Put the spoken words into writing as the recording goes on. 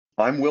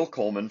I'm Will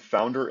Coleman,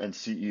 founder and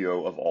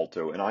CEO of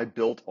Alto, and I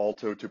built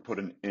Alto to put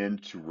an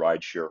end to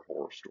rideshare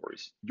horror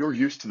stories. You're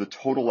used to the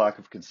total lack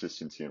of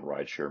consistency in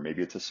rideshare.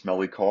 Maybe it's a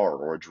smelly car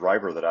or a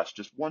driver that asks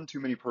just one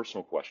too many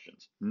personal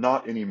questions.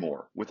 Not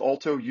anymore. With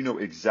Alto, you know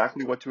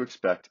exactly what to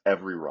expect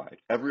every ride.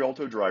 Every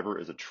Alto driver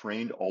is a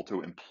trained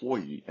Alto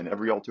employee, and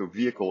every Alto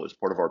vehicle is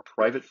part of our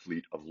private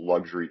fleet of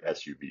luxury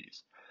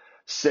SUVs.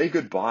 Say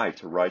goodbye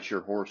to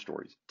rideshare horror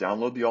stories.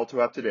 Download the Alto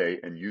app today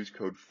and use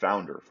code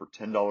FOUNDER for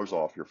 $10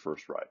 off your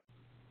first ride.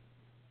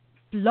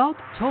 Blog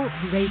Talk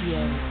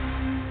Radio.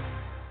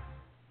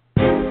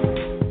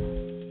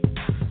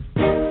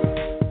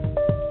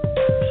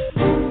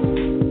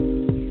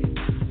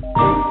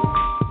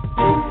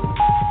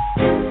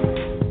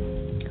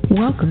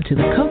 Welcome to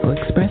the Cocoa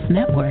Express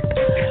Network.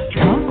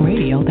 Talk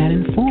radio that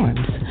informs.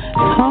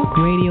 Talk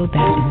radio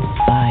that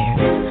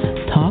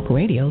inspires. Talk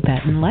radio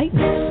that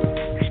enlightens.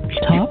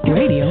 Talk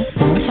radio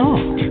for us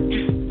all.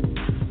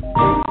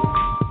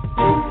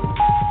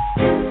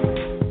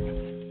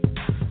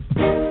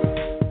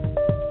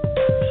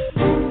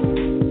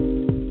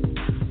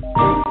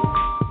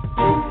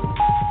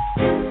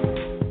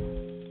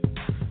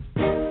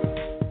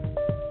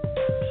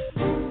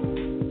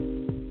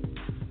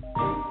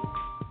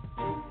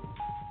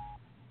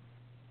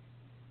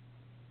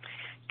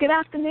 Good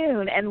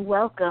afternoon and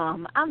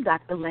welcome. I'm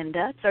Dr.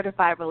 Linda,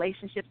 Certified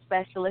Relationship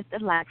Specialist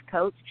and Life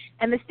Coach,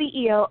 and the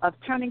CEO of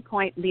Turning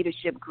Point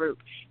Leadership Group,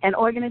 an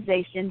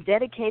organization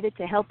dedicated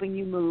to helping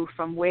you move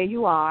from where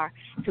you are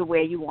to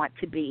where you want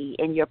to be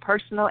in your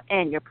personal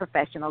and your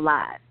professional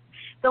lives.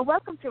 So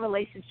welcome to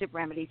Relationship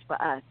Remedies for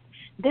Us.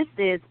 This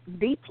is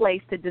the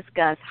place to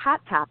discuss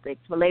hot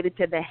topics related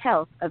to the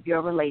health of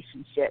your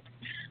relationships.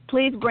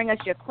 Please bring us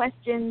your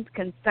questions,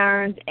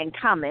 concerns, and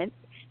comments,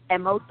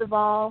 and most of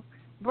all,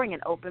 bring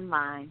an open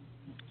mind.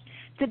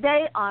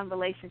 Today on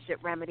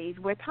Relationship Remedies,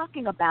 we're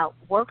talking about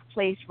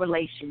workplace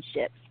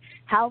relationships.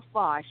 How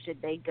far should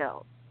they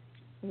go?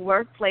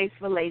 Workplace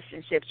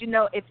relationships. You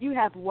know, if you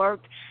have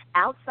worked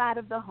outside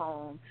of the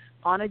home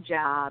on a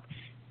job,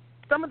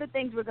 some of the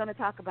things we're going to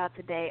talk about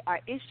today are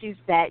issues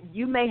that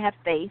you may have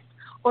faced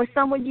or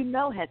someone you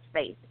know has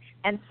faced.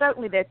 And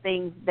certainly there are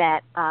things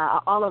that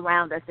are all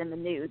around us in the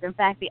news. In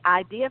fact, the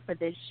idea for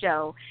this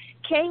show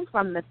came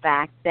from the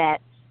fact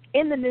that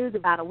in the news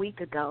about a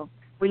week ago,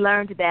 we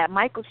learned that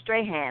Michael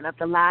Strahan of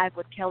the Live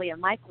with Kelly and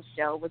Michael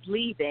show was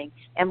leaving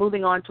and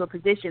moving on to a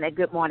position at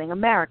Good Morning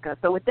America.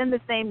 So within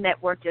the same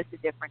network, just a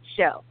different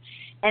show.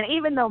 And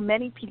even though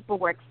many people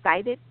were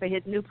excited for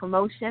his new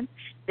promotion,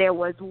 there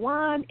was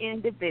one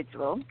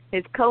individual,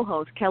 his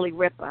co-host, Kelly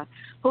Ripa,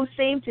 who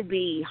seemed to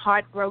be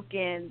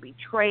heartbroken,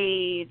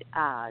 betrayed.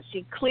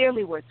 She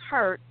clearly was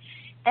hurt,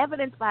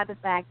 evidenced by the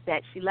fact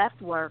that she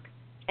left work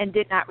and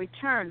did not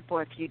return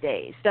for a few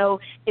days.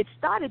 So it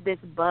started this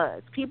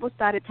buzz. People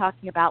started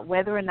talking about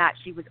whether or not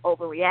she was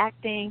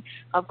overreacting.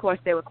 Of course,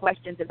 there were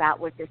questions about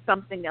was there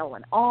something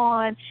going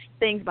on,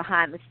 things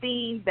behind the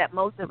scenes that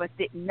most of us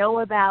didn't know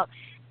about.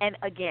 And,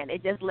 again,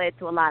 it just led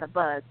to a lot of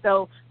buzz.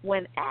 So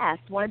when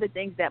asked, one of the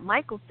things that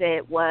Michael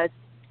said was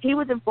he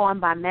was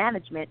informed by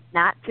management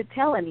not to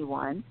tell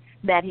anyone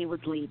that he was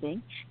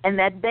leaving and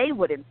that they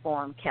would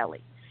inform Kelly.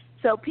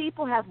 So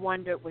people have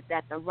wondered, was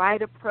that the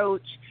right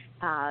approach?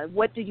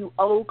 What do you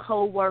owe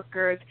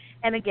coworkers?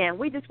 And, again,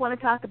 we just want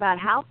to talk about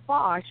how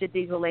far should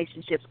these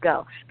relationships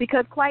go,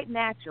 because quite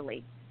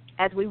naturally,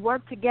 as we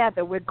work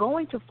together, we're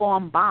going to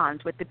form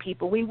bonds with the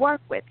people we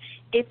work with.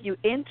 If you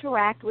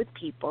interact with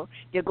people,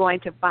 you're going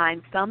to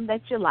find some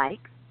that you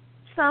like,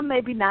 some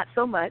maybe not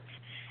so much,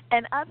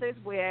 and others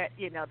where,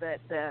 you know, the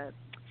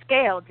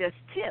scale just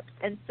tips.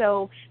 And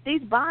so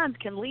these bonds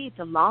can lead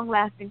to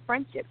long-lasting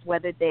friendships,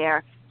 whether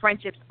they're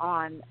friendships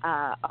on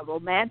a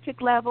romantic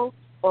level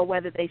or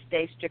whether they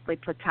stay strictly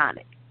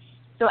platonic.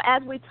 So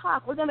as we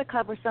talk, we're going to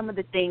cover some of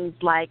the things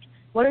like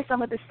what are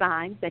some of the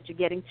signs that you're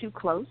getting too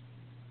close?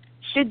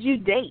 Should you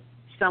date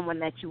someone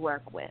that you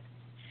work with?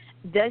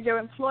 Does your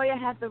employer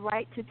have the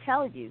right to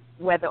tell you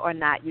whether or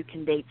not you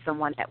can date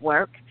someone at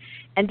work?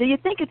 And do you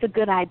think it's a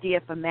good idea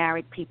for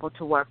married people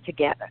to work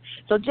together?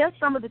 So just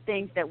some of the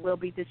things that we'll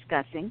be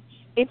discussing.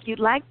 If you'd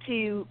like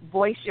to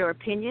voice your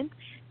opinion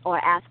or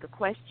ask a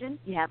question,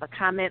 you have a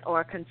comment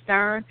or a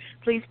concern,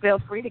 please feel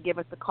free to give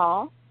us a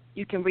call.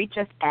 You can reach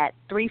us at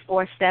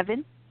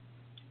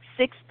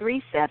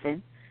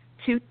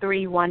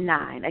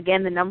 347-637-2319.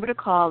 Again, the number to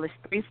call is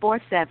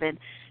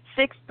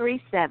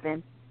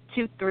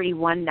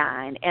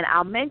 347-637-2319. And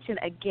I'll mention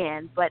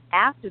again, but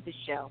after the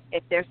show,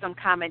 if there's some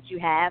comments you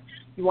have,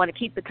 you want to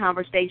keep the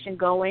conversation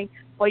going,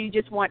 or you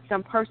just want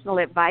some personal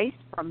advice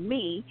from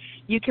me,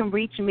 you can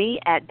reach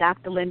me at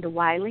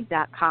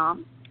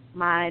drlindawiley.com.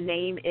 My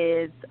name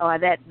is, or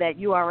that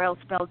URL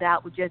spelled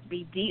out would just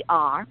be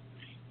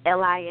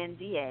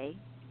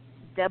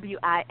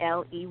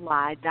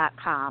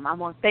drlindawiley.com.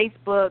 I'm on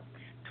Facebook,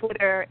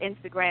 Twitter,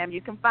 Instagram.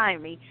 You can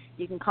find me.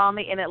 You can call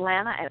me in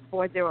Atlanta at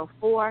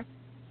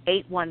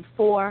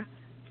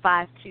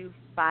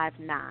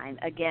 404-814-5259.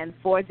 Again,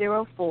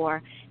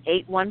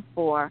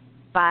 404-814-5259.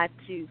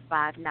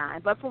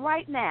 5259. But for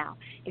right now,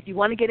 if you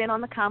want to get in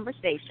on the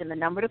conversation, the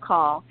number to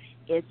call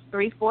is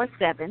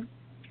 347-637-2319.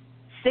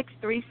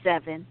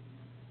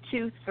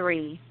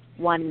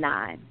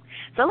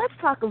 So let's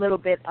talk a little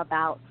bit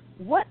about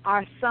what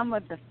are some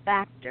of the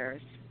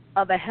factors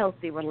of a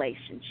healthy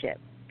relationship.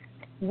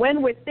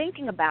 When we're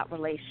thinking about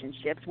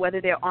relationships,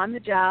 whether they're on the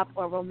job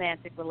or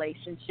romantic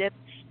relationships,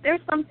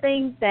 there's some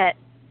things that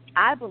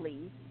I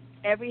believe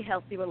every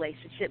healthy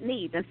relationship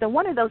needs. And so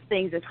one of those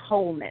things is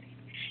wholeness.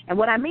 And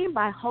what I mean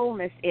by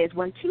wholeness is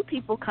when two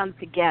people come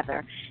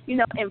together, you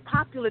know, in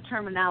popular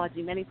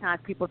terminology, many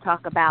times people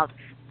talk about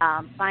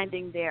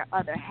finding their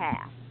other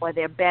half or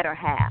their better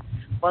half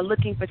or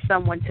looking for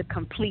someone to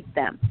complete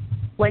them.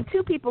 When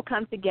two people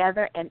come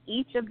together and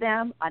each of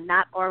them are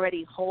not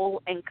already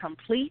whole and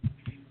complete,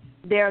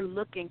 they're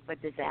looking for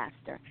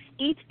disaster.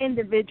 Each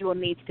individual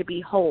needs to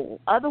be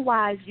whole.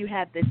 Otherwise, you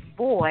have this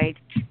void,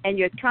 and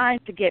you're trying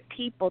to get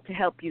people to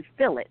help you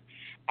fill it.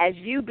 As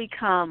you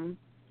become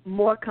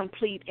more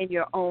complete in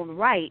your own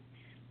right,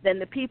 then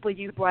the people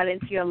you brought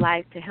into your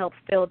life to help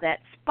fill that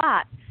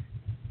spot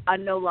are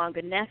no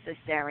longer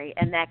necessary,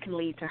 and that can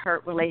lead to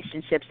hurt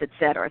relationships,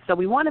 etc. So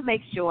we want to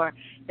make sure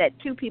that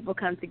two people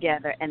come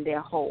together and they're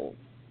whole.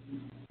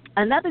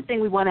 Another thing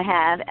we want to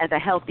have as a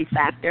healthy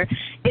factor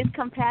is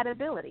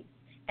compatibility.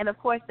 And, of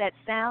course, that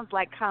sounds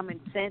like common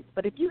sense,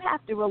 but if you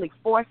have to really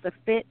force a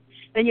fit,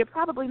 then you're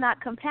probably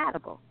not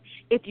compatible.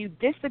 If you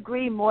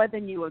disagree more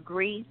than you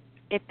agree,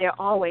 if there are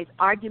always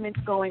arguments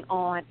going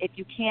on, if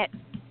you can't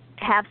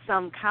have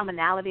some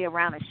commonality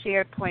around a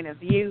shared point of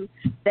view,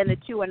 then the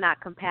two are not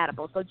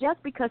compatible. So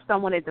just because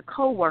someone is a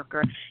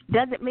coworker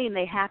doesn't mean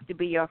they have to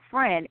be your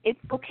friend. It's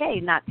okay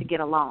not to get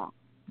along.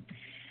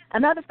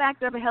 Another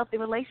factor of a healthy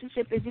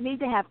relationship is you need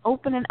to have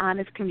open and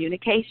honest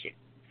communication.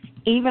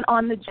 Even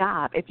on the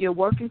job, if you're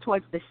working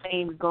towards the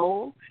same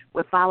goal,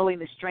 we're following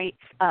the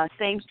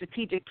same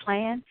strategic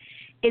plan,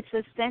 it's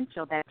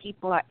essential that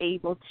people are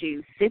able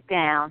to sit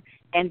down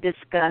and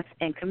discuss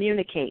and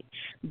communicate.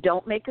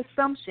 Don't make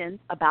assumptions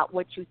about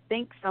what you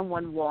think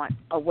someone wants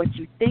or what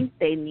you think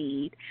they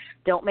need.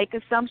 Don't make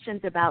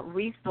assumptions about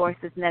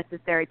resources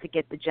necessary to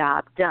get the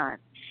job done.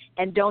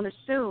 And don't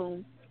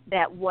assume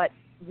that what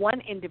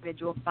one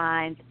individual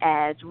finds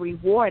as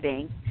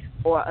rewarding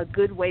or a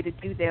good way to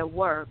do their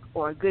work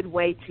or a good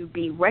way to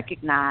be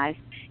recognized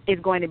is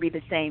going to be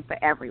the same for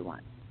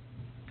everyone.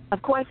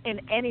 Of course,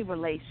 in any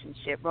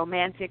relationship,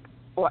 romantic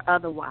or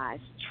otherwise,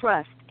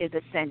 trust is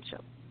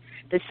essential.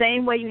 The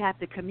same way you have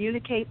to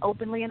communicate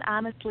openly and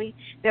honestly,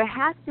 there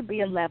has to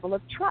be a level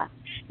of trust.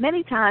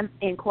 Many times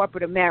in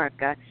corporate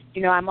America,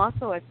 you know, I'm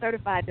also a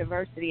certified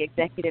diversity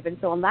executive, and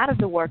so a lot of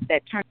the work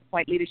that Turning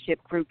Point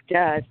Leadership Group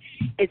does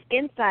is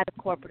inside of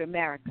corporate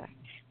America.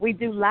 We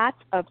do lots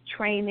of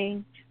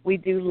training. We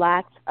do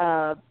lots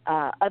of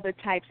other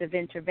types of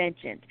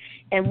interventions.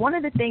 And one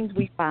of the things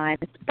we find,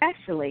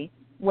 especially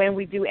when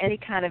we do any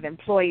kind of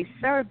employee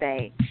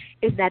survey,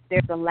 is that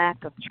there's a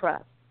lack of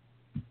trust.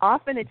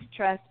 Often it's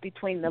trust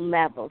between the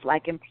levels,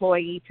 like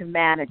employee to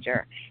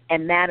manager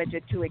and manager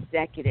to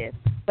executive,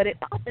 but it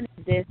often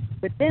exists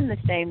within the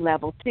same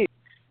level too.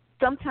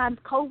 Sometimes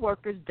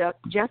coworkers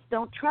just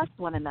don't trust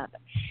one another.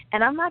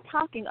 And I'm not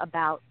talking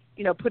about,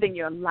 you know, putting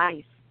your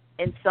life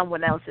in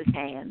someone else's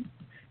hands.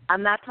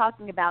 I'm not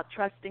talking about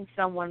trusting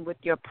someone with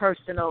your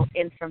personal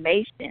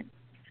information.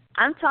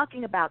 I'm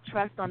talking about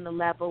trust on the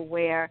level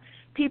where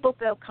people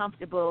feel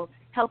comfortable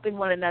helping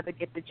one another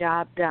get the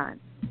job done,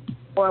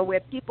 or where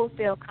people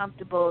feel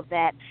comfortable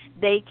that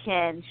they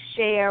can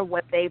share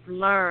what they've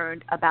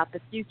learned about the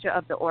future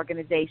of the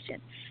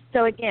organization.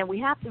 So, again, we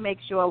have to make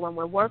sure when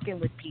we're working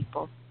with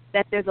people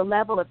that there's a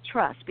level of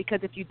trust, because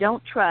if you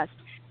don't trust,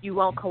 you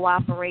won't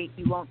cooperate,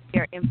 you won't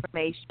share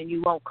information,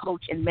 you won't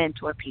coach and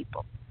mentor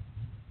people.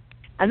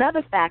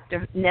 Another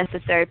factor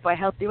necessary for a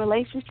healthy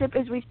relationship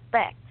is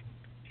respect.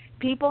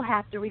 People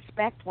have to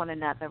respect one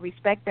another,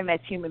 respect them as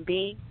human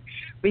beings,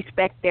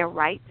 respect their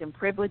rights and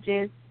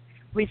privileges,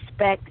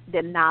 respect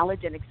the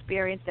knowledge and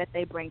experience that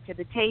they bring to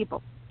the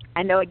table.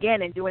 I know,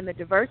 again, in doing the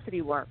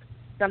diversity work,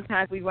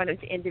 sometimes we run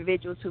into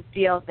individuals who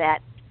feel that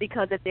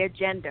because of their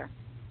gender,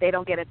 they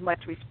don't get as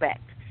much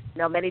respect. You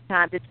know, many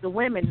times it's the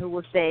women who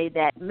will say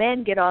that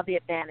men get all the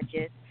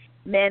advantages,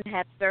 men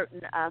have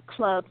certain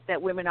clubs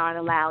that women aren't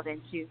allowed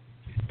into.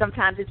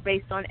 Sometimes it's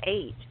based on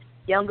age.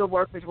 Younger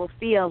workers will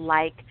feel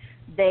like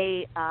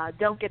they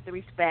don't get the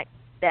respect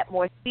that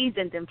more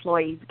seasoned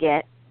employees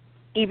get,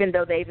 even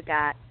though they've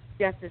got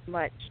just as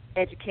much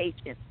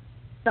education.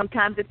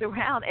 Sometimes it's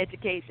around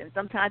education.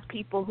 Sometimes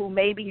people who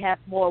maybe have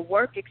more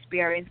work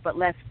experience but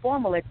less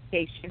formal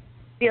education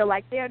feel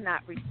like they're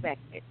not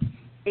respected.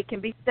 It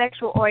can be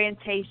sexual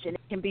orientation.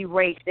 It can be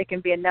race. It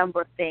can be a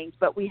number of things.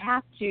 But we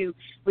have to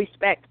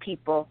respect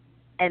people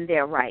and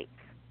their rights.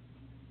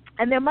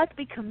 And there must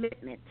be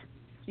commitment.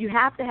 You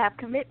have to have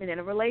commitment in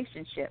a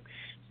relationship.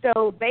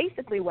 So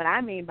basically what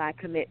I mean by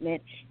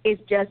commitment is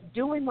just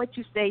doing what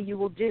you say you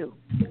will do.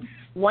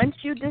 Once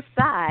you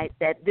decide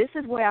that this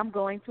is where I'm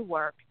going to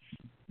work,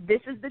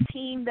 this is the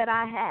team that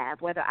I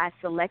have, whether I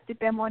selected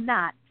them or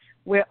not,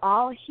 we're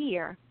all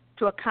here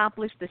to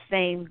accomplish the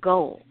same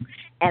goal.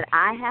 And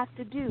I have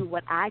to do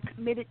what I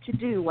committed to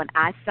do when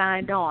I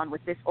signed on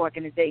with this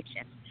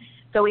organization.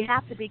 So we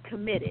have to be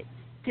committed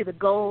to the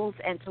goals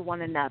and to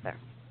one another.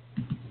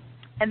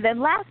 And then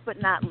last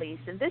but not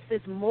least, and this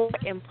is more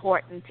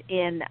important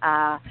in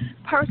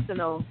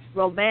personal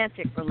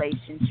romantic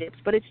relationships,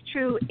 but it's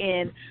true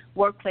in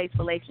workplace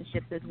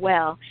relationships as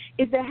well,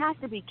 is there has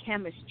to be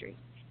chemistry.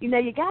 You know,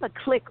 you got to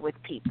click with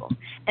people.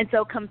 And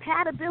so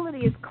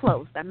compatibility is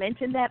close. I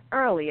mentioned that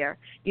earlier.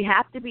 You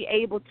have to be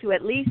able to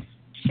at least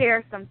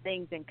share some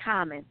things in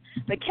common.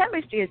 But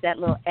chemistry is that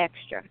little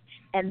extra.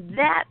 And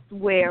that's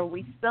where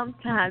we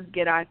sometimes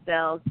get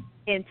ourselves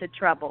into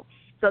trouble.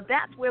 So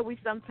that's where we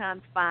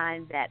sometimes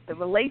find that the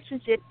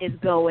relationship is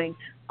going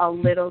a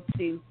little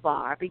too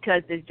far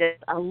because there's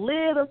just a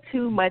little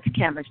too much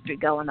chemistry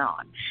going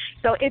on.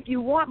 So if you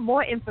want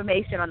more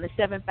information on the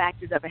 7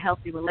 factors of a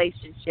healthy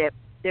relationship,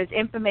 there's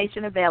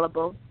information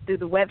available through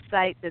the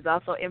website. There's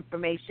also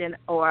information,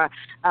 or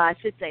I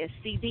should say a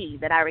CD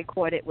that I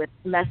recorded with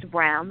Les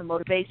Brown, the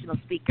motivational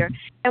speaker,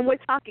 and we're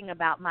talking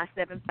about my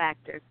 7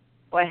 factors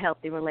for a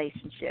healthy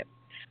relationship.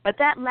 But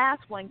that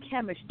last one,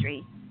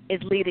 chemistry,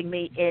 is leading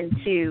me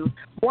into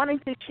wanting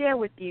to share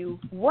with you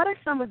what are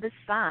some of the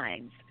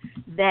signs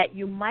that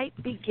you might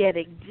be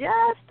getting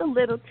just a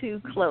little too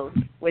close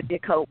with your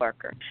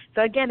coworker.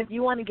 So, again, if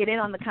you want to get in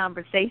on the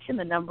conversation,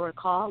 the number to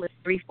call is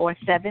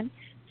 347-637-2319.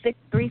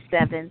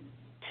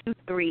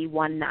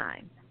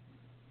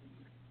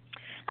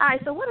 All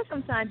right, so what are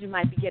some signs you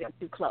might be getting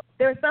too close?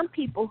 There are some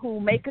people who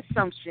make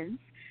assumptions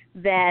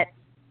that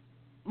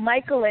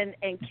Michael and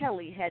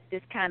Kelly had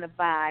this kind of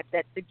vibe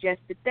that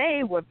suggested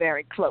they were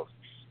very close.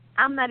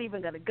 I'm not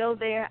even going to go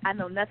there. I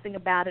know nothing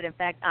about it. In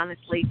fact,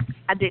 honestly,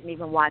 I didn't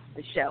even watch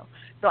the show.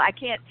 So I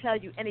can't tell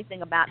you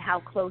anything about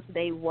how close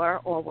they were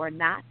or were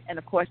not. And,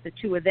 of course, the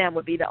two of them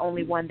would be the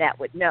only one that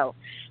would know.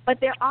 But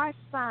there are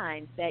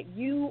signs that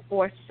you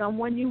or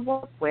someone you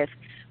work with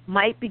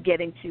might be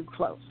getting too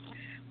close.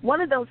 One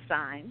of those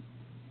signs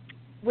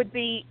would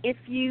be if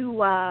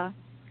you are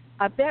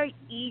very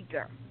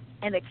eager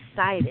and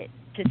excited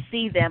to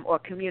see them or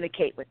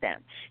communicate with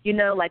them. You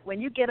know, like when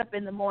you get up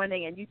in the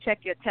morning and you check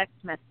your text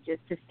messages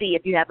to see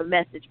if you have a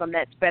message from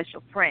that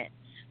special friend,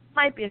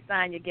 might be a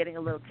sign you're getting a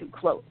little too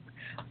close.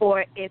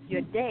 Or if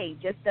your day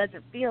just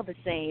doesn't feel the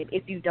same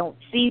if you don't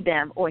see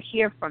them or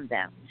hear from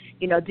them.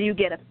 You know, do you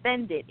get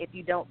offended if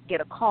you don't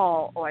get a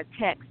call or a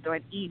text or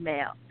an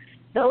email?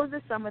 Those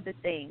are some of the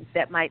things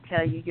that might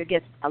tell you you're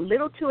just a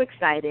little too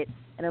excited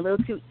and a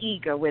little too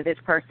eager where this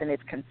person is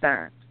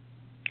concerned.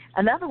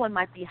 Another one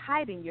might be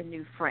hiding your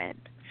new friend.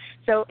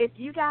 So if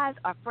you guys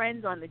are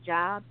friends on the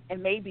job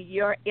and maybe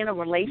you're in a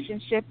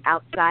relationship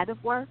outside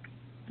of work,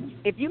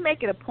 if you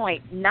make it a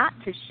point not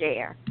to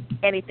share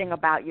anything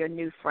about your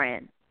new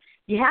friend,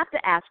 you have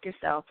to ask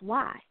yourself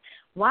why.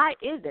 Why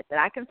is it that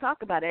I can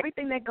talk about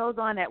everything that goes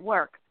on at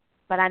work,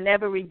 but I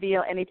never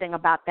reveal anything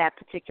about that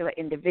particular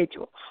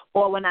individual?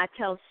 Or when I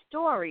tell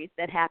stories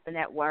that happen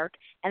at work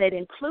and it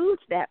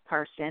includes that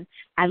person,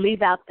 I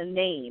leave out the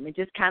name and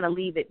just kind of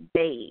leave it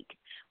vague.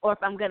 Or if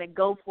I'm going to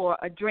go for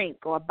a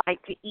drink or a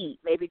bite to eat,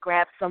 maybe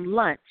grab some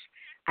lunch,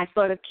 I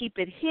sort of keep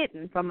it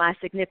hidden from my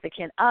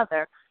significant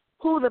other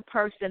who the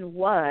person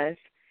was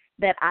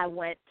that I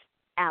went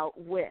out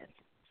with.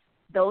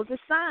 Those are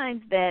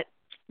signs that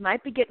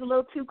might be getting a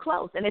little too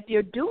close. And if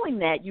you're doing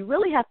that, you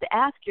really have to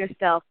ask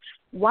yourself,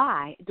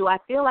 why? Do I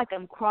feel like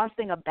I'm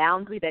crossing a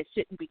boundary that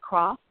shouldn't be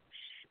crossed?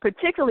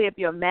 Particularly if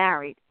you're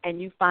married and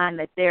you find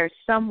that there's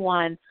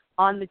someone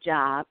on the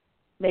job,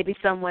 maybe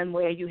someone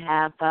where you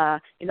have,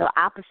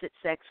 opposite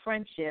sex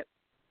friendship,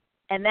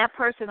 and that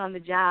person on the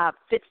job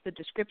fits the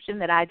description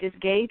that I just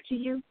gave to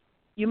you,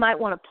 you might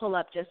want to pull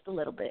up just a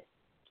little bit.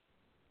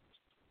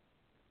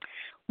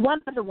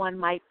 One other one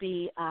might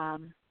be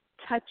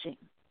touching.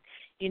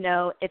 You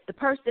know, if the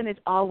person is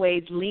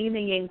always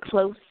leaning in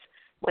close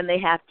when they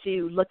have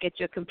to look at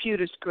your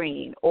computer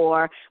screen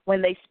or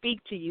when they speak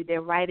to you,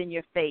 they're right in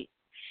your face.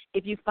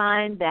 If you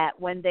find that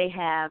when they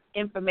have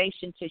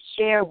information to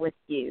share with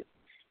you,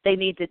 they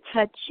need to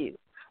touch you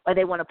or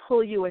they want to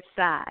pull you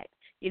aside.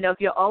 You know, if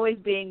you're always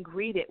being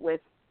greeted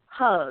with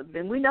hugs,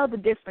 and we know the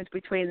difference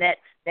between that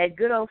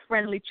good old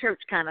friendly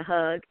church kind of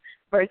hug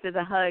versus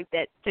a hug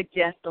that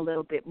suggests a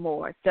little bit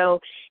more. So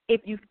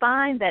if you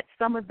find that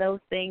some of those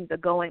things are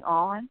going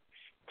on,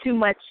 too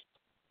much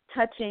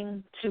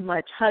touching, too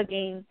much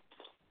hugging,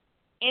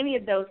 any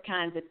of those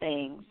kinds of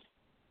things,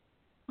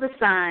 the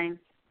sign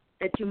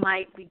that you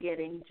might be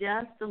getting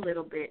just a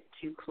little bit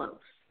too close.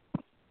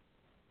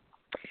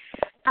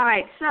 All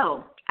right,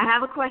 so I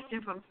have a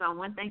question from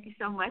someone. Thank you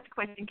so much.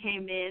 Question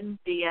came in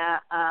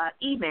via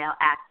email,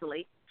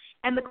 actually.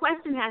 And the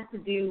question has to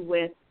do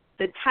with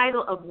the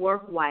title of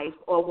work wife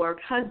or work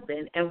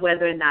husband and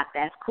whether or not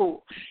that's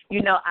cool.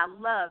 You know, I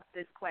love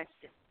this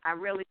question. I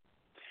really,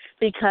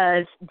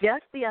 because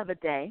just the other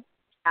day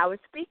I was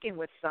speaking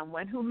with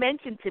someone who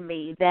mentioned to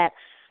me that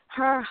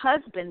her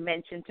husband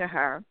mentioned to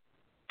her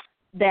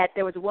that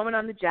there was a woman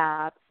on the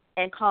job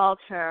and called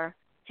her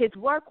his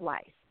work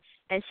wife.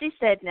 And she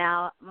said,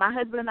 now, my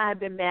husband and I have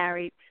been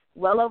married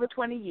well over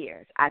 20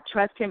 years. I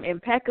trust him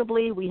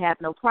impeccably. We have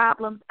no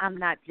problems. I'm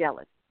not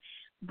jealous.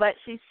 But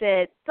she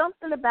said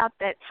something about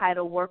that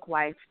title, work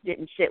wife,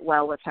 didn't sit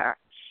well with her.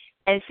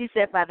 And she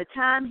said by the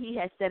time he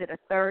had said it a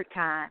third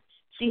time,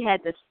 she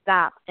had to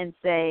stop and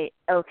say,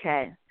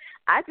 okay,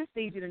 I just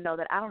need you to know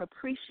that I don't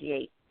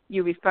appreciate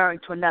you referring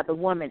to another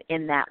woman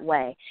in that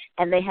way.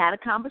 And they had a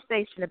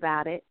conversation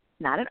about it,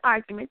 not an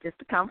argument, just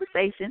a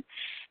conversation,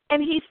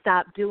 and he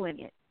stopped doing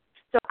it.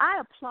 So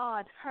I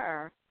applaud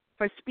her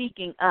for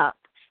speaking up,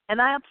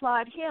 and I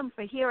applaud him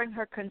for hearing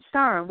her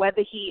concern,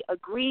 whether he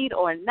agreed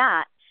or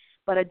not,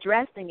 but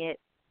addressing it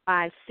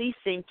by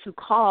ceasing to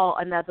call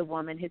another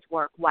woman his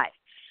work wife.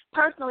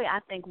 Personally, I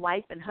think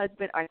wife and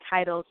husband are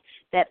titles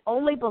that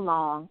only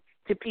belong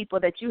to people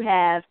that you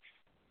have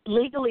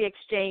legally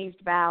exchanged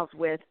vows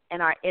with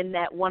and are in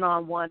that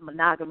one-on-one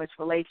monogamous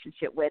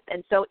relationship with.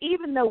 And so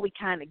even though we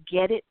kind of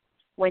get it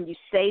when you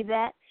say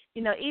that,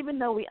 you know, even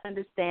though we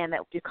understand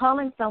that if you're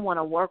calling someone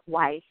a work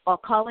wife or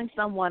calling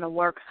someone a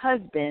work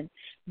husband,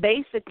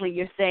 basically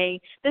you're saying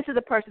this is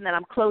a person that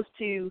I'm close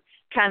to,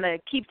 kind of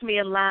keeps me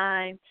in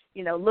line,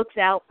 you know, looks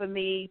out for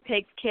me,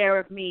 takes care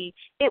of me.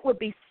 It would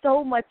be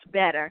so much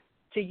better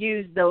to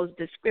use those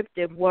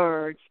descriptive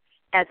words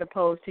as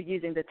opposed to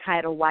using the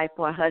title wife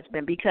or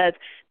husband, because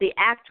the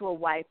actual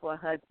wife or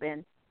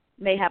husband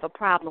may have a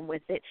problem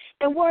with it.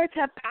 And words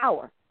have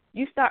power.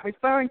 You start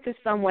referring to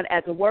someone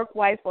as a work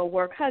wife or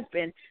work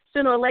husband,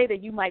 sooner or later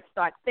you might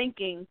start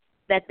thinking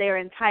that they're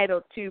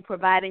entitled to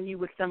providing you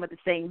with some of the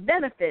same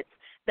benefits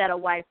that a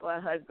wife or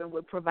a husband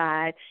would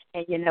provide,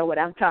 and you know what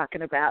I'm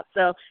talking about.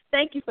 So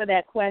thank you for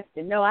that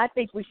question. No, I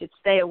think we should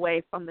stay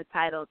away from the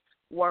titles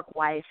work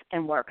wife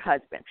and work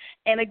husband.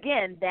 And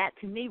again, that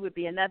to me would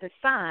be another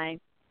sign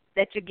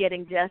that you're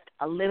getting just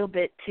a little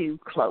bit too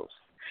close.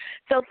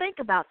 So think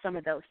about some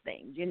of those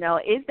things. You know,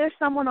 is there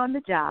someone on the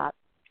job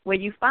where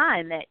you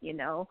find that, you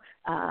know,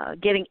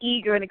 getting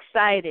eager and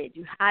excited,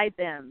 you hide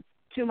them,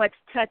 too much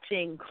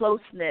touching,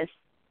 closeness,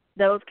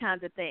 those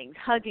kinds of things,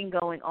 hugging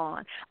going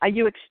on? Are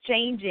you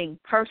exchanging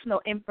personal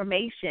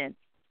information,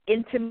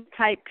 intimate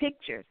type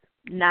pictures?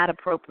 Not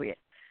appropriate.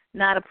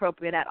 Not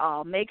appropriate at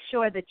all. Make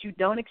sure that you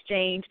don't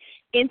exchange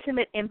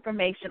intimate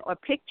information or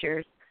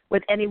pictures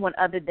with anyone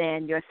other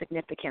than your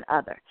significant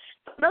other.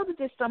 So those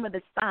are just some of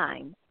the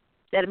signs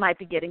that it might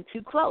be getting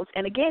too close.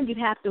 And again, you'd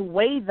have to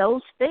weigh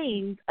those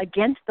things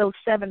against those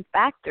 7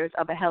 factors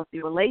of a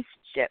healthy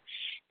relationship,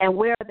 and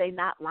where are they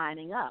not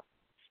lining up?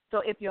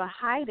 So if you're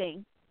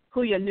hiding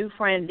who your new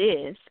friend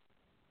is,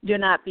 you're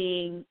not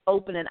being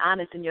open and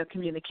honest in your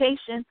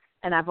communication,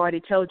 and I've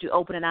already told you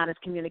open and honest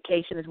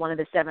communication is one of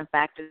the 7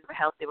 factors of a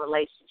healthy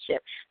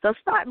relationship. So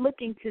start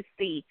looking to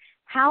see,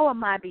 how are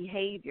my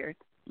behaviors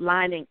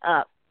lining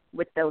up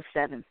with those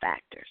 7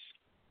 factors?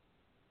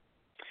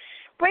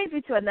 Brings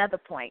me to another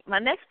point. My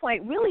next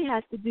point really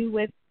has to do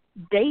with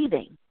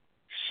dating.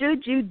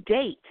 Should you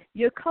date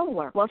your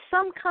coworker? Well,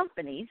 some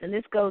companies, and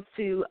this goes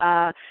to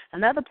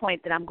another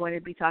point that I'm going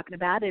to be talking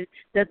about, is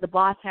does the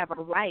boss have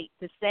a right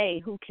to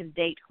say who can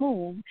date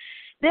whom?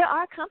 There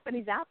are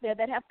companies out there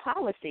that have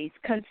policies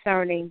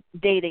concerning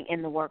dating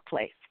in the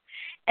workplace.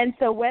 And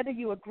so whether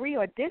you agree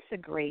or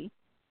disagree,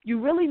 you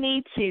really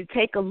need to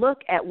take a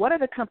look at what are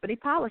the company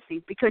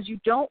policies, because you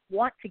don't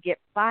want to get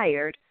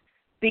fired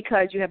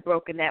because you have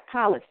broken that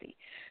policy.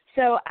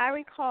 So I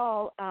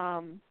recall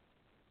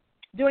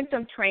doing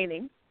some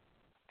training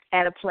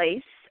at a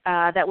place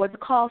that was a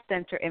call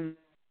center,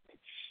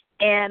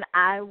 and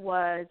I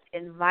was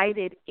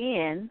invited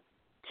in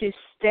to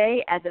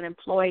stay as an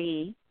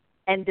employee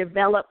and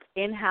develop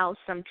in-house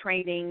some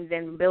trainings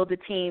and build a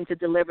team to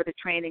deliver the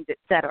trainings, et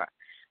cetera.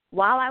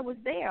 While I was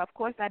there, of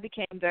course, I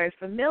became very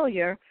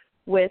familiar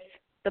with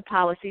the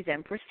policies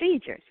and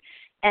procedures.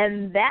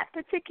 And that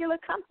particular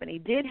company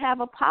did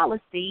have a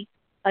policy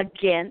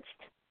against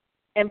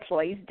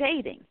employees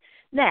dating.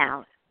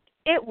 Now,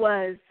 it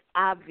was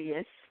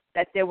obvious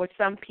that there were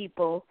some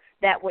people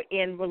that were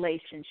in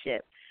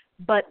relationships,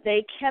 but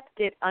they kept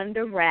it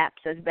under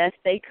wraps as best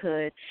they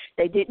could.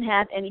 They didn't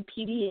have any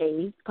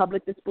PDAs,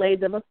 public displays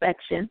of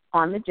affection,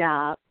 on the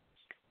job,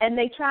 and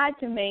they tried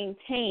to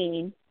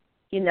maintain,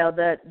 you know,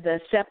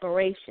 the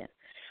separation.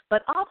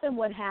 But often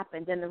what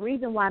happens, and the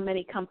reason why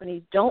many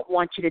companies don't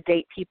want you to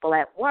date people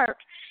at work,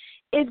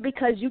 is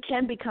because you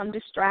can become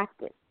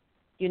distracted.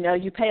 You know,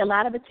 you pay a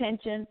lot of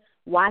attention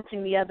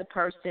watching the other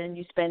person,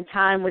 you spend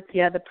time with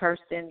the other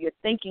person, you're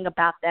thinking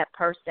about that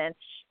person,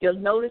 you're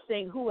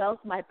noticing who else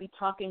might be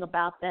talking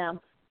about them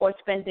or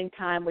spending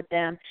time with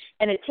them,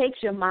 and it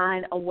takes your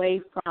mind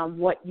away from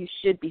what you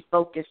should be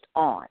focused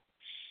on.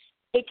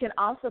 It can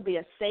also be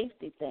a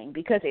safety thing,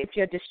 because if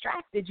you're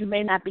distracted, you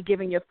may not be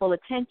giving your full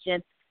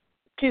attention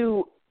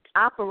to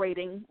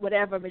operating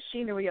whatever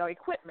machinery or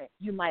equipment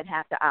you might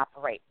have to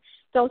operate.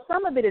 So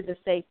some of it is a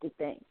safety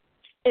thing.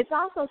 It's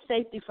also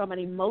safety from an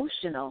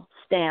emotional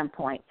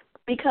standpoint,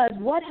 because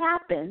what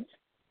happens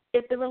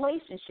if the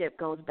relationship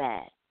goes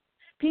bad?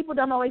 People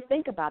don't always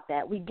think about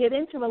that. We get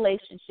into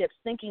relationships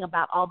thinking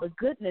about all the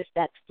goodness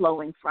that's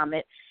flowing from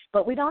it,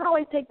 but we don't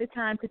always take the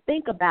time to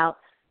think about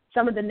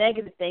some of the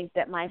negative things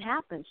that might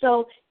happen.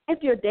 So if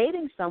you're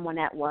dating someone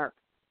at work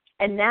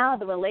and now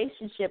the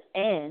relationship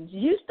ends,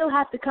 you still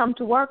have to come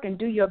to work and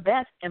do your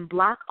best and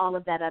block all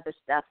of that other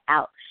stuff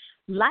out.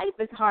 Life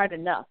is hard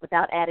enough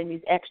without adding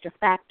these extra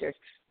factors.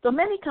 So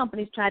many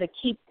companies try to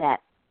keep that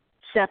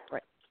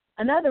separate.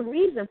 Another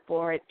reason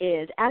for it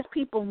is as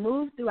people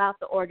move throughout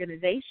the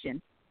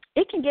organization,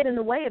 it can get in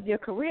the way of your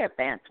career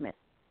advancement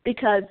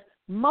because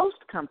most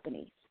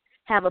companies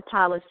have a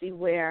policy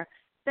where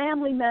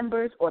family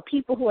members or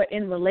people who are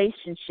in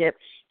relationship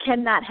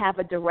cannot have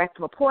a direct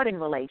reporting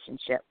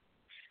relationship.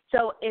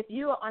 So if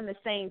you are on the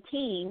same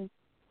team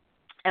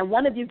and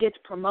one of you gets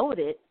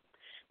promoted,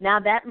 now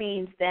that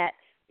means that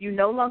you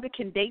no longer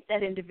can date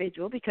that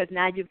individual because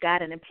now you've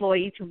got an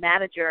employee to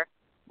manager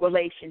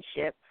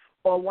relationship,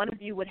 or one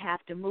of you would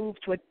have to move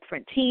to a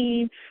different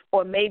team,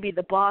 or maybe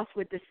the boss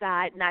would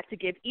decide not to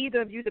give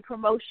either of you the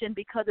promotion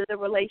because of the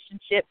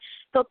relationship.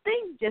 So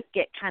things just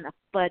get kind of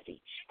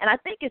fuzzy. And I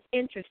think it's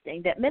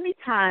interesting that many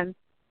times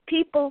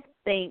people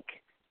think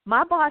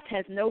my boss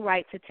has no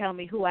right to tell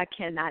me who I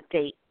cannot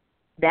date.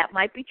 That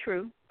might be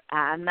true.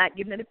 I'm not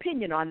giving an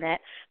opinion on that,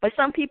 but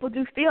some people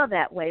do feel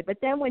that way. But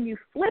then when you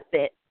flip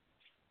it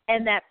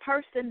and that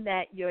person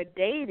that you're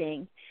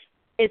dating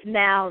is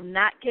now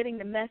not getting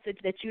the message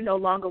that you no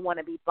longer want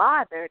to be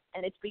bothered,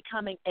 and it's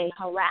becoming a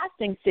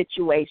harassing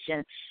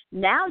situation,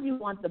 now you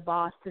want the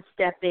boss to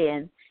step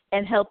in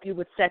and help you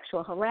with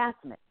sexual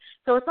harassment.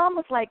 So it's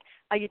almost like,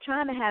 are you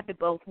trying to have it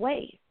both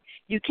ways?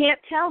 You can't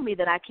tell me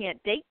that I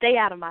can't date. Stay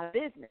out of my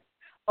business.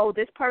 Oh,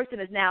 this person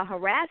is now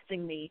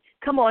harassing me.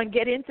 Come on,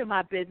 get into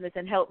my business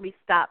and help me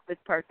stop this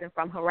person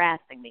from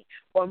harassing me,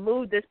 or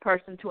move this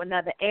person to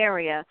another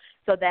area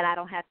so that I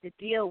don't have to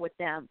deal with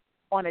them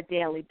on a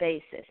daily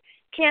basis.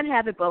 Can't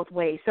have it both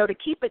ways. So to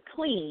keep it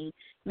clean,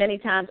 many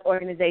times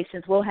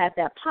organizations will have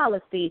that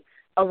policy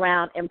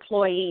around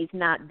employees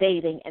not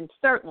dating and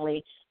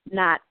certainly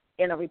not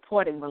in a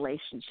reporting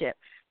relationship.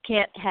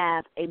 Can't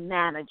have a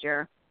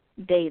manager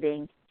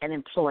dating an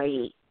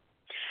employee.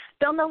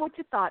 Don't know what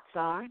your thoughts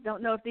are.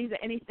 Don't know if these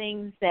are any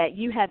things that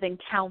you have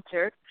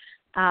encountered.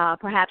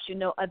 Perhaps you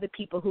know other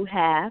people who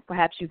have.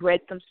 Perhaps you've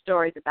read some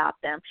stories about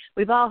them.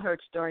 We've all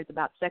heard stories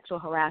about sexual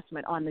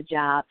harassment on the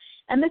job,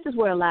 and this is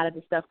where a lot of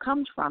the stuff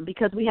comes from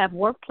because we have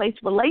workplace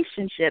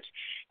relationships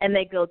and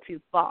they go too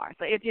far.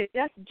 So if you're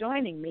just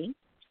joining me,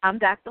 I'm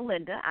Dr.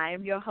 Linda. I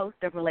am your host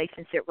of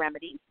Relationship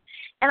Remedies,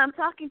 and I'm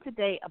talking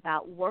today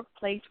about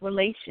workplace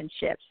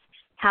relationships.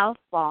 How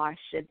far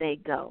should they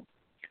go?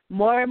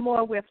 More and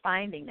more we're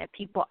finding that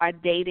people are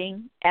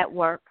dating at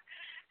work.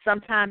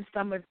 Sometimes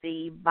some of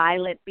the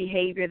violent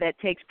behavior that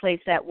takes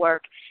place at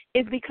work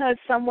is because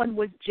someone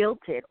was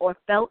jilted or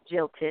felt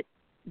jilted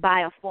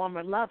by a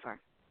former lover,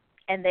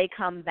 and they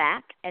come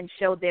back and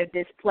show their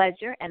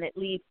displeasure, and it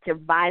leads to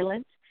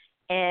violence,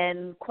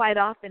 and quite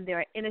often there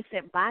are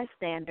innocent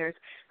bystanders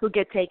who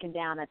get taken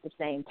down at the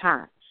same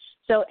time.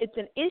 So it's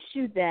an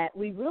issue that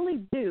we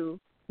really do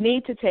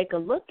need to take a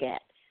look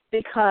at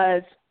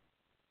because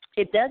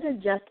it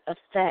doesn't just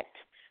affect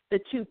the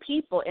two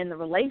people in the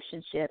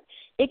relationship,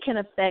 it can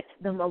affect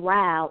the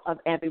morale of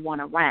everyone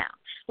around.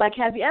 Like,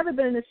 have you ever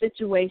been in a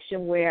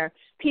situation where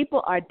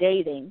people are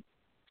dating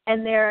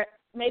and they're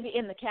maybe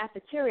in the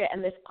cafeteria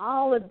and there's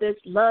all of this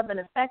love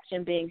and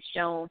affection being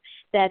shown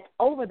that's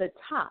over the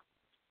top?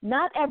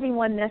 Not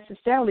everyone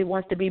necessarily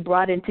wants to be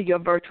brought into your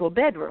virtual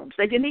bedroom,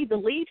 so you need to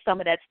leave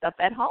some of that stuff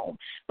at home.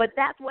 But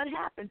that's what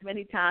happens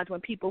many times when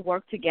people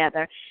work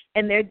together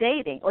and they're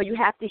dating, or you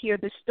have to hear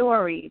the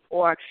stories,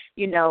 or,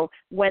 you know,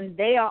 when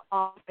they are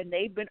off and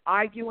they've been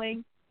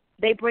arguing,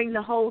 they bring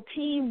the whole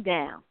team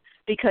down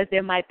because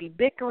there might be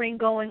bickering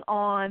going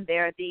on.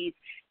 There are these,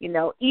 you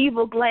know,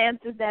 evil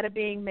glances that are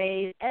being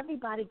made.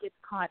 Everybody gets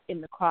caught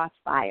in the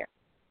crossfire.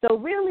 So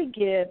really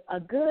give a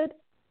good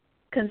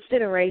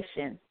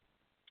consideration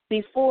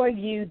before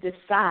you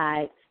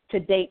decide to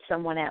date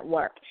someone at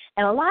work.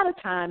 And a lot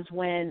of times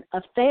when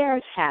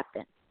affairs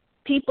happen,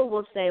 people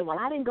will say, well,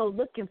 I didn't go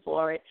looking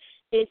for it.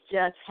 It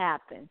just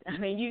happened. I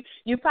mean,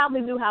 you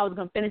probably knew how I was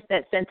going to finish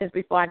that sentence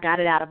before I got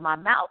it out of my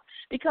mouth,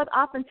 because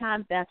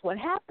oftentimes that's what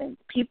happens.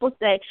 People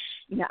say,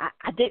 you know,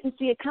 I didn't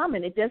see it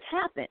coming. It just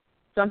happened.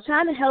 So I'm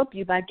trying to help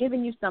you by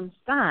giving you some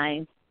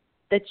signs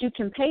that you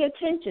can pay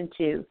attention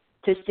to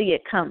see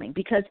it coming.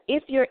 Because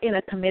if you're in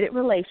a committed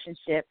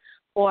relationship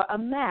or a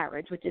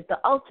marriage, which is the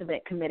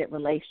ultimate committed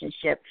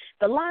relationship,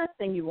 the last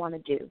thing you want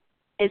to do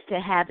is to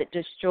have it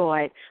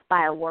destroyed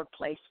by a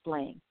workplace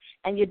fling.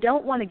 And you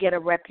don't want to get a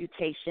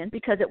reputation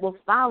because it will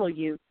follow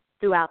you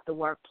throughout the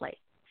workplace.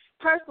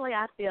 Personally,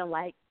 I feel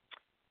like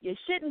you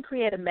shouldn't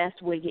create a mess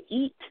where you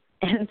eat.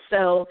 And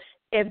so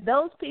if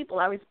those people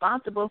are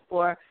responsible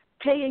for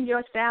paying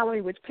your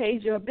salary, which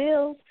pays your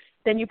bills,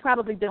 then you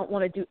probably don't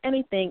want to do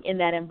anything in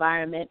that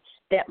environment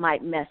that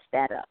might mess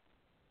that up.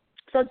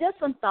 So just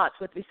some thoughts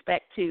with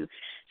respect to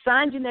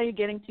signs you know you're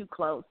getting too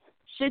close.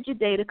 Should you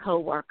date a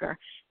coworker?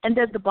 And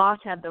does the boss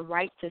have the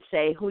right to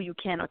say who you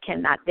can or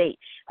cannot date?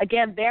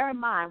 Again, bear in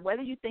mind,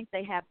 whether you think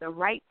they have the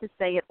right to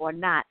say it or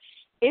not,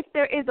 if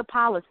there is a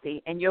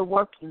policy and you're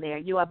working there,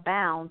 you are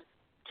bound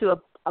to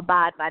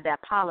abide by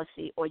that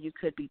policy or you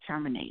could be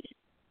terminated.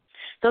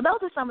 So those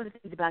are some of the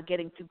things about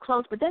getting too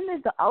close. But then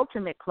there's the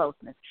ultimate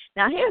closeness.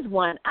 Now, here's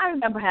one. I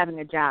remember having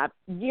a job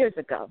years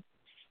ago,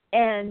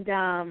 and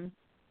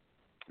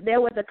there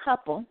was a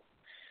couple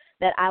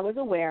that I was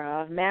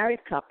aware of, married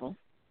couple.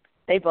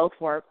 They both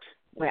worked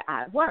where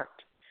I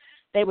worked.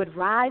 They would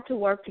ride to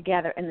work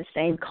together in the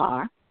same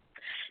car.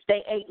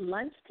 They ate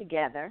lunch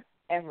together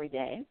every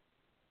day.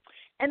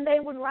 And they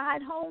would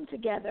ride home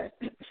together,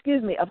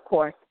 of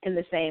course, in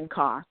the same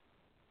car.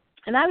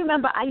 And I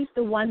remember I used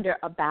to wonder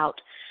about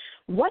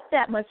what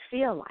that must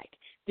feel like.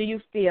 Do you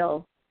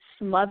feel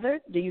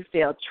smothered? Do you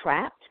feel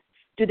trapped?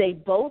 Do they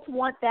both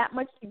want that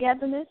much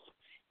togetherness?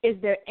 Is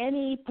there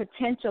any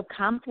potential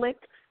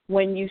conflict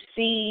when you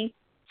see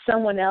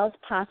someone else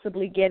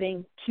possibly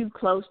getting too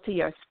close to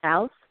your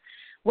spouse?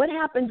 What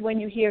happens when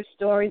you hear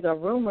stories or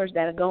rumors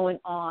that are going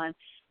on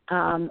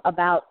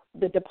about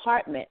the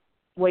department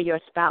where your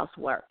spouse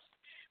works?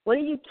 What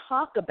do you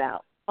talk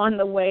about on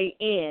the way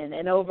in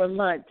and over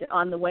lunch and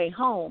on the way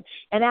home?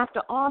 And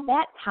after all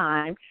that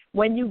time,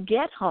 when you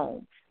get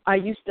home, are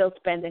you still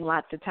spending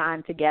lots of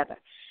time together?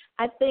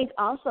 I think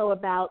also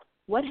about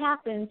what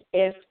happens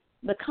if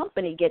the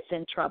company gets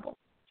in trouble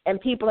and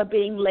people are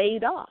being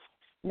laid off.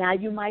 Now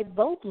you might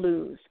both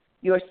lose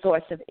your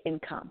source of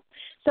income.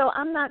 So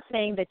I'm not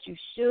saying that you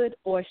should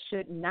or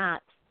should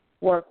not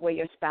work where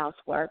your spouse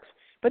works,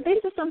 but these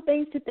are some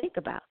things to think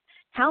about.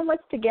 How much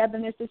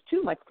togetherness is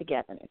too much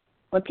togetherness?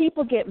 When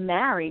people get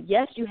married,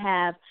 yes, you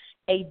have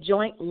a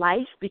joint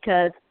life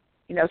because,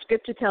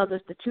 Scripture tells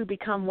us the two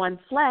become one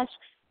flesh,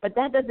 but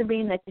that doesn't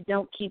mean that you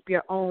don't keep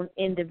your own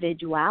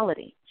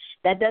individuality.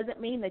 That doesn't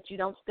mean that you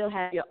don't still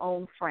have your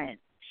own friends.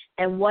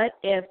 And what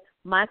if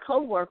my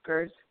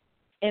coworkers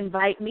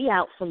invite me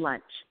out for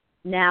lunch?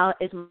 Now,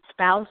 is my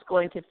spouse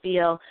going to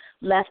feel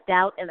left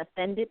out and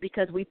offended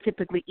because we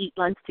typically eat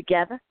lunch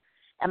together?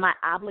 Am I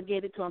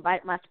obligated to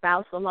invite my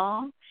spouse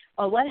along?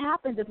 Or what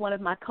happens if one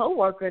of my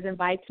coworkers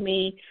invites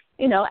me,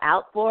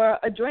 out for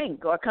a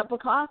drink or a cup of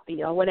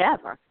coffee or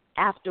whatever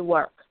after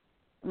work?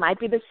 Might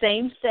be the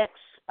same sex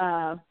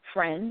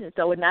friend,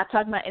 so we're not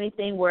talking about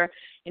anything where,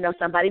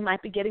 somebody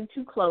might be getting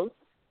too close,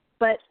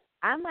 but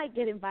I might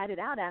get invited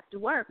out after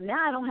work.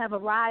 Now I don't have a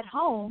ride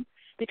home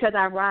because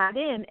I ride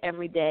in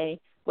every day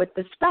with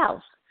the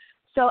spouse.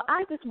 So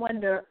I just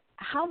wonder,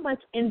 how much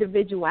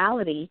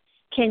individuality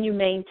can you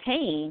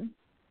maintain?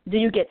 Do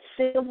you get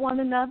sick of one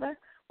another,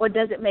 or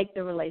does it make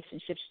the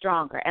relationship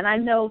stronger? And I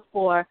know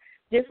for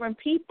different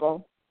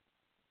people,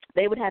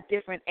 they would have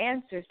different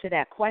answers to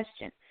that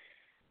question.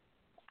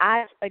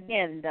 I,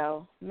 again,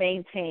 though,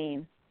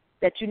 maintain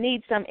that you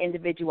need some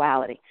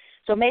individuality.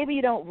 So maybe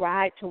you don't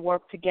ride to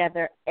work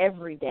together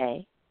every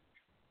day.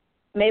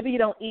 Maybe you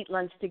don't eat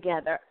lunch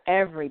together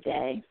every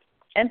day.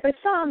 And for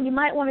some, you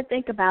might want to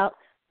think about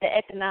the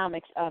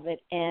economics of it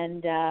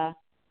and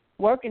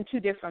work in two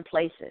different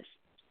places.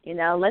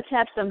 Let's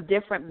have some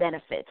different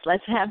benefits.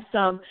 Let's have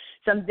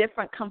some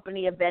different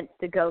company events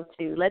to go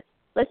to.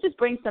 Let's just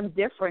bring some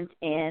difference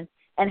in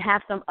and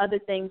have some other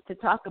things to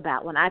talk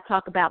about. When I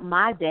talk about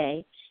my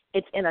day,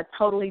 it's in a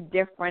totally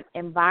different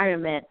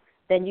environment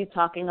than you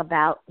talking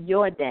about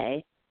your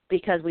day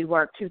because we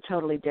work two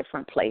totally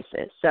different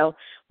places. So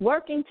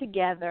working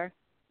together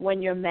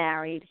when you're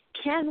married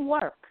can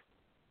work.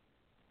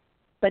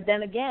 But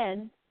then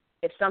again,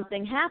 if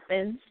something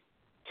happens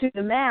to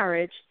the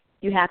marriage,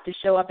 you have to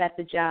show up at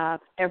the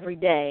job every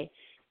day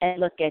and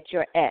look at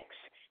your ex.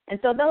 And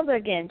so those are,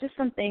 again, just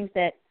some things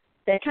that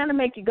kind of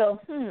make you go,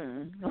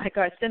 like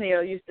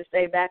Arsenio used to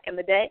say back in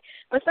the day,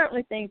 but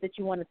certainly things that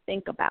you want to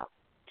think about.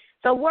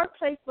 So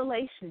workplace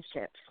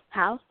relationships,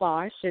 how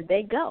far should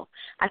they go?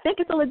 I think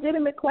it's a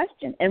legitimate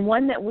question and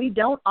one that we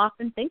don't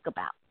often think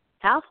about.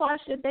 How far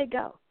should they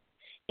go?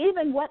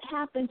 Even what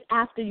happens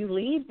after you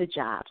leave the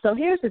job. So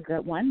here's a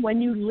good one. When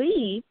you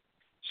leave,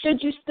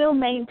 should you still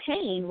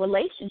maintain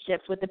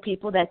relationships with the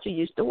people that you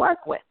used to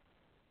work with?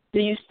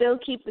 Do you still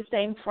keep the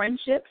same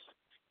friendships?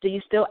 Do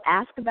you still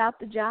ask about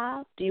the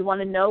job? Do you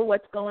want to know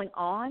what's going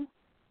on?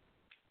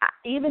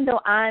 Even though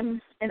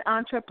I'm an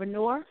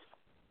entrepreneur,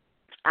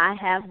 I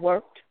have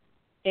worked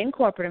in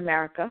corporate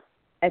America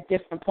at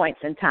different points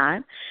in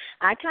time.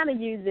 I kind of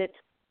use it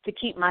to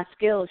keep my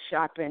skills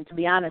sharpened, to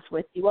be honest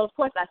with you. Well, of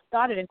course, I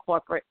started in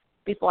corporate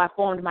before I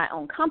formed my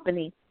own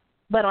company,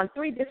 but on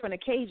 3 different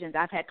occasions,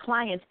 I've had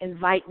clients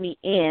invite me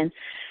in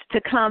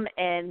to come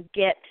and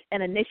get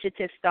an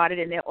initiative started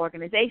in their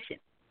organization.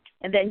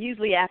 And then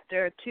usually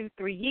after 2-3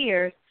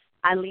 years,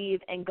 I leave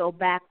and go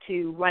back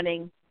to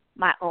running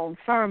my own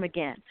firm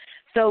again.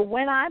 So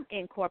when I'm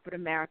in corporate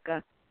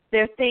America,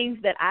 there are things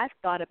that I've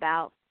thought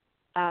about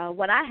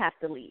when I have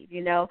to leave.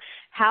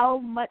 How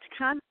much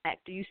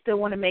contact do you still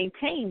want to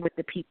maintain with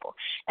the people?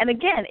 And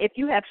again, if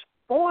you have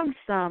formed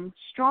some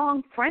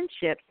strong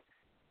friendships,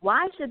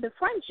 why should the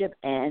friendship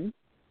end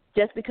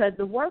just because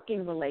the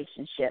working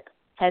relationship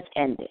has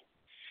ended?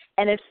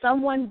 And if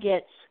someone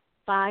gets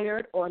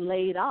fired or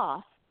laid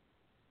off,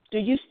 do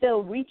you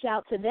still reach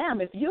out to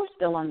them if you're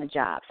still on the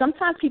job?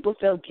 Sometimes people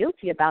feel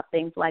guilty about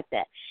things like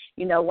that.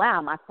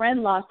 Wow, my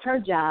friend lost her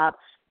job,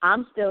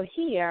 I'm still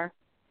here.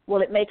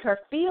 Will it make her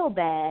feel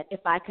bad if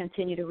I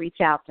continue to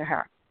reach out to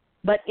her?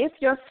 But if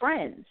you're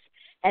friends,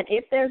 and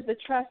if there's the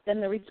trust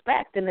and the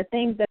respect and the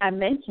things that I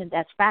mentioned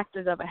as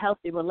factors of a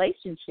healthy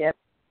relationship,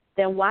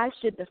 then why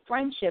should the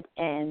friendship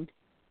end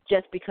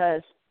just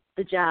because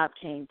the job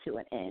came to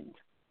an end?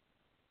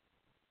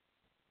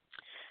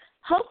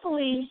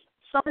 Hopefully,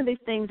 some of these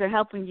things are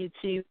helping you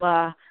to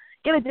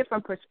get a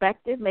different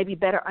perspective, maybe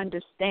better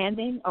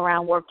understanding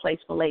around workplace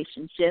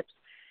relationships.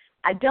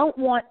 I don't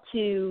want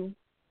to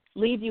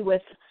leave you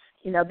with,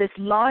 this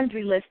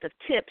laundry list of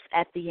tips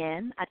at the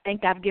end. I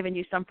think I've given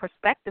you some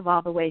perspective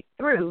all the way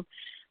through,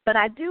 but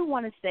I do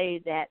want to say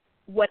that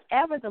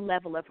whatever the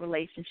level of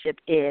relationship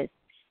is,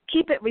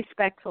 keep it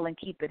respectful and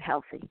keep it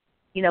healthy.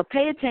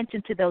 Pay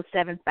attention to those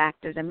 7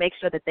 factors and make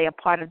sure that they are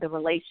part of the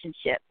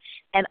relationship.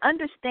 And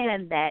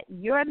understand that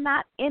you're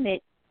not in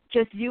it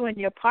just you and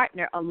your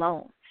partner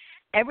alone.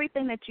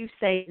 Everything that you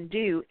say and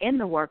do in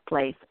the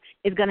workplace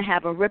is going to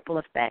have a ripple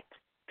effect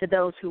to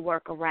those who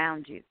work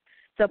around you.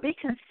 So be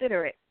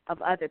considerate of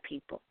other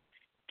people.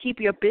 Keep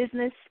your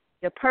business,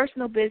 your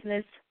personal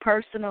business,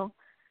 personal.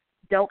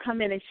 Don't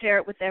come in and share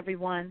it with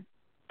everyone.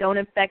 Don't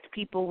infect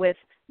people with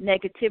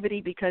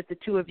negativity because the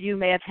two of you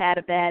may have had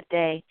a bad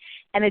day.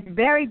 And it's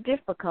very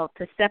difficult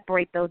to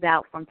separate those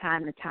out from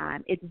time to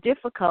time. It's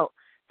difficult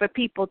for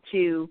people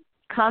to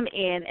come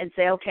in and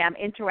say, okay, I'm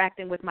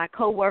interacting with my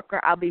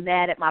coworker. I'll be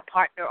mad at my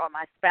partner or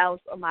my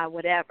spouse or my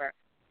whatever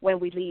when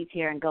we leave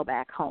here and go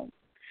back home.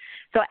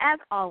 So as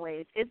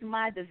always, it's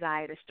my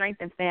desire to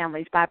strengthen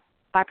families by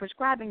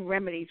prescribing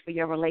remedies for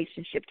your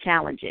relationship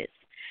challenges.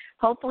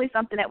 Hopefully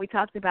something that we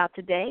talked about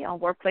today on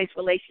workplace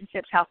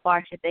relationships, how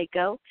far should they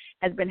go,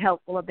 has been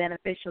helpful or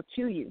beneficial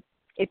to you.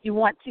 If you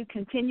want to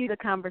continue the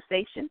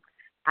conversation,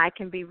 I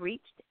can be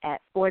reached at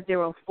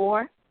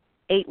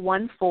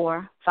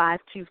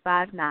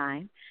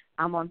 404-814-5259.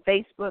 I'm on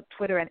Facebook,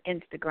 Twitter, and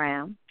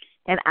Instagram,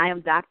 and I am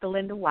Dr.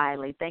 Linda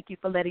Wiley. Thank you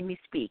for letting me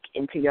speak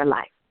into your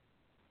life.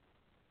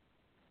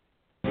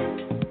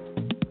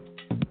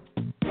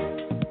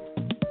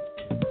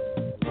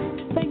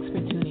 Thanks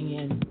for tuning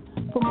in.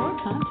 For more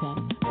content,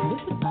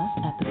 visit us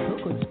at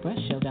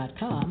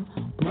thecocoexpressshow.com,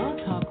 Blog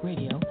Talk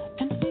Radio,